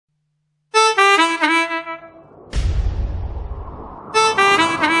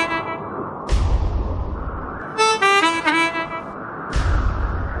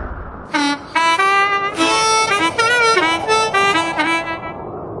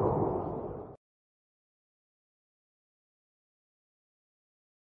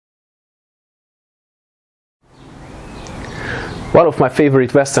One of my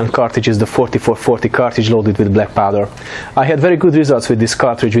favorite Western cartridges is the 4440 cartridge loaded with black powder. I had very good results with this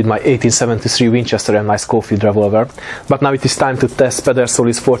cartridge with my 1873 Winchester and my Schofield revolver, but now it is time to test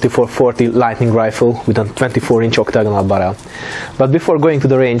Pedersoli's 4440 Lightning rifle with a 24-inch octagonal barrel. But before going to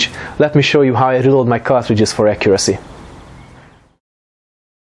the range, let me show you how I reload my cartridges for accuracy.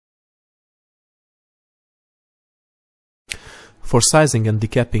 For sizing and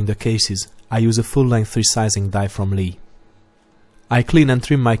decapping the cases, I use a full-length resizing die from Lee. I clean and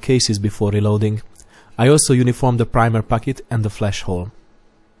trim my cases before reloading. I also uniform the primer packet and the flash hole.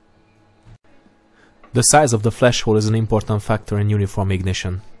 The size of the flash hole is an important factor in uniform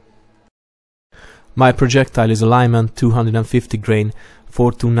ignition. My projectile is a Lyman 250 grain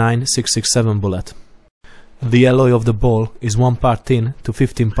 429-667 bullet. The alloy of the ball is 1 part tin to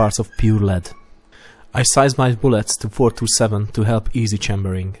 15 parts of pure lead. I size my bullets to 427 to help easy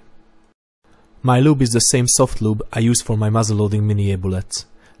chambering. My lube is the same soft lube I use for my muzzle-loading mini-A bullets.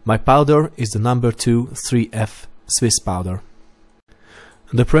 My powder is the number 2 3F Swiss powder.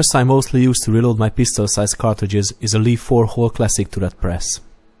 The press I mostly use to reload my pistol-sized cartridges is a Lee 4-hole classic turret press.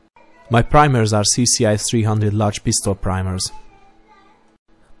 My primers are CCI 300 large pistol primers.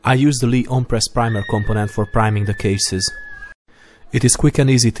 I use the Lee on-press primer component for priming the cases. It is quick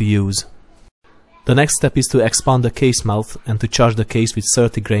and easy to use. The next step is to expand the case mouth and to charge the case with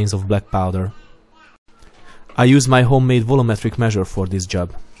 30 grains of black powder. I use my homemade volumetric measure for this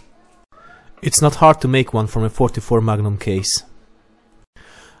job. It's not hard to make one from a 44 Magnum case.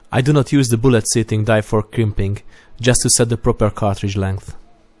 I do not use the bullet seating die for crimping, just to set the proper cartridge length.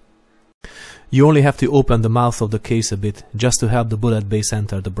 You only have to open the mouth of the case a bit, just to help the bullet base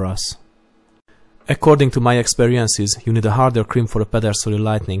enter the brass. According to my experiences, you need a harder crimp for a Pedersoli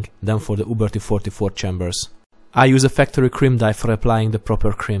Lightning than for the Uberti 44 chambers. I use a factory crimp die for applying the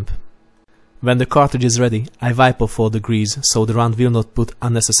proper crimp. When the cartridge is ready, I wipe off all the grease so the round will not put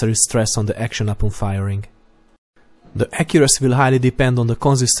unnecessary stress on the action upon firing. The accuracy will highly depend on the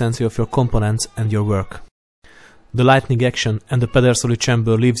consistency of your components and your work. The Lightning action and the Pedersoli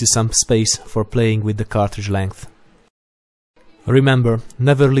chamber leaves you some space for playing with the cartridge length. Remember,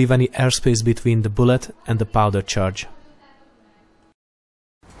 never leave any airspace between the bullet and the powder charge.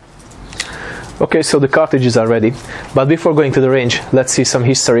 Okay, so the cartridges are ready, but before going to the range, let's see some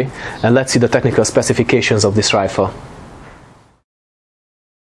history and let's see the technical specifications of this rifle.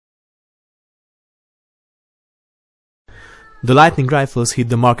 The Lightning rifles hit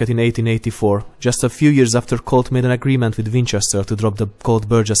the market in 1884, just a few years after Colt made an agreement with Winchester to drop the Colt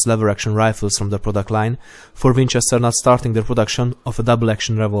Burgess lever-action rifles from their product line, for Winchester not starting their production of a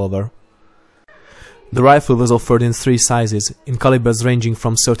double-action revolver. The rifle was offered in 3 sizes, in calibers ranging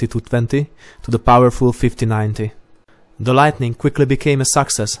from 30-20 to the powerful 50-90. The Lightning quickly became a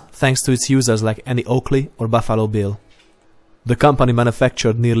success thanks to its users like Annie Oakley or Buffalo Bill. The company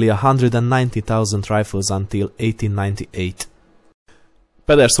manufactured nearly 190,000 rifles until 1898.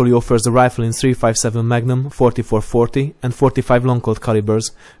 Pedersoli offers the rifle in 357 Magnum, 4440 and 45 long Colt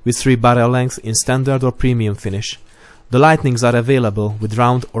calibers with 3 barrel lengths in standard or premium finish. The Lightnings are available with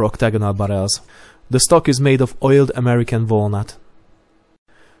round or octagonal barrels. The stock is made of oiled American walnut.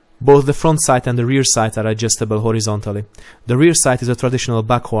 Both the front sight and the rear sight are adjustable horizontally. The rear sight is a traditional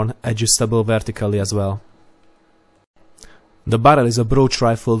buckhorn, adjustable vertically as well. The barrel is a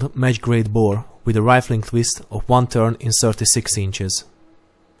broach-rifled match-grade bore with a rifling twist of 1 turn in 36 inches.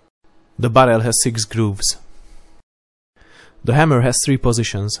 The barrel has 6 grooves. The hammer has 3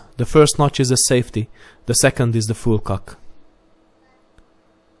 positions. The first notch is the safety, the second is the full cock.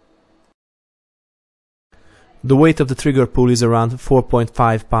 The weight of the trigger pull is around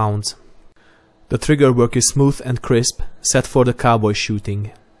 4.5 pounds. The trigger work is smooth and crisp, set for the cowboy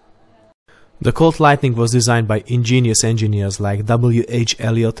shooting. The Colt Lightning was designed by ingenious engineers like W. H.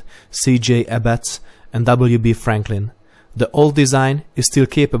 Elliott, C. J. Ebbets, and W. B. Franklin. The old design is still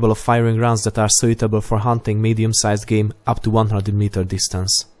capable of firing rounds that are suitable for hunting medium-sized game up to 100-meter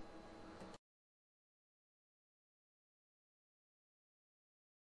distance.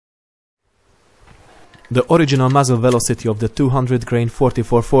 The original muzzle velocity of the 200 grain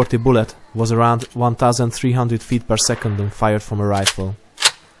 4440 bullet was around 1300 feet per second when fired from a rifle.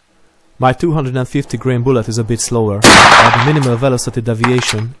 My 250 grain bullet is a bit slower, but the minimal velocity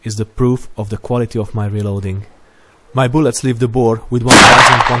deviation is the proof of the quality of my reloading. My bullets leave the bore with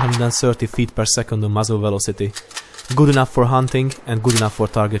 1130 feet per second on muzzle velocity, good enough for hunting and good enough for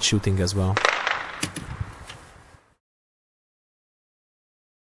target shooting as well.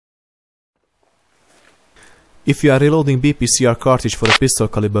 If you are reloading BPCR cartridge for a pistol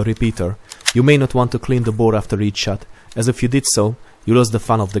caliber repeater, you may not want to clean the bore after each shot, as if you did so, you lose the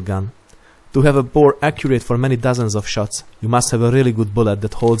fun of the gun. To have a bore accurate for many dozens of shots, you must have a really good bullet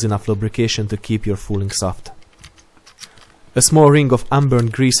that holds enough lubrication to keep your fooling soft. A small ring of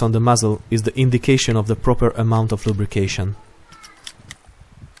unburned grease on the muzzle is the indication of the proper amount of lubrication.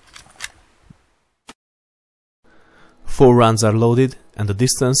 4 rounds are loaded and the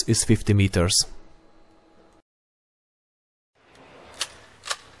distance is 50 meters.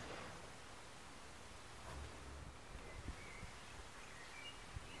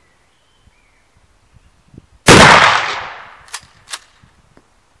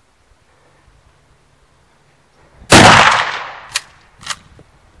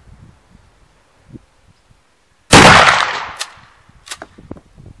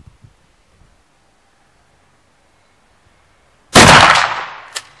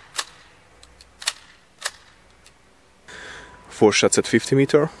 Four shots at 50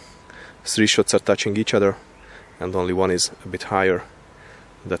 meters, 3 shots are touching each other, and only one is a bit higher.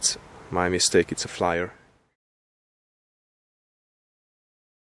 That's my mistake, it's a flyer.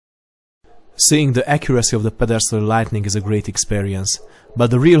 Seeing the accuracy of the Pedersoli Lightning is a great experience,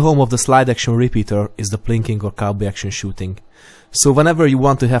 but the real home of the slide action repeater is the plinking or cowboy action shooting. So whenever you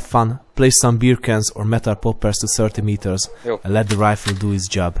want to have fun, place some beer cans or metal poppers to 30 meters and let the rifle do its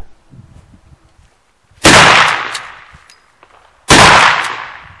job.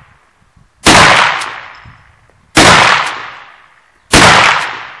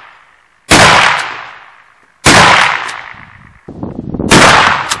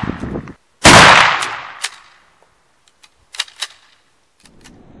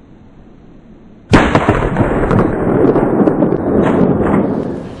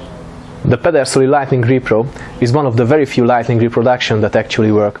 The Pedersoli Lightning Repro is one of the very few Lightning reproductions that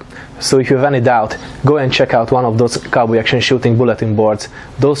actually work. So if you have any doubt, go and check out one of those cowboy action shooting bulletin boards.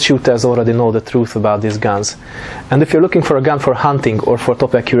 Those shooters already know the truth about these guns. And if you're looking for a gun for hunting or for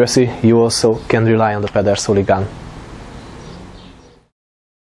top accuracy, you also can rely on the Pedersoli gun.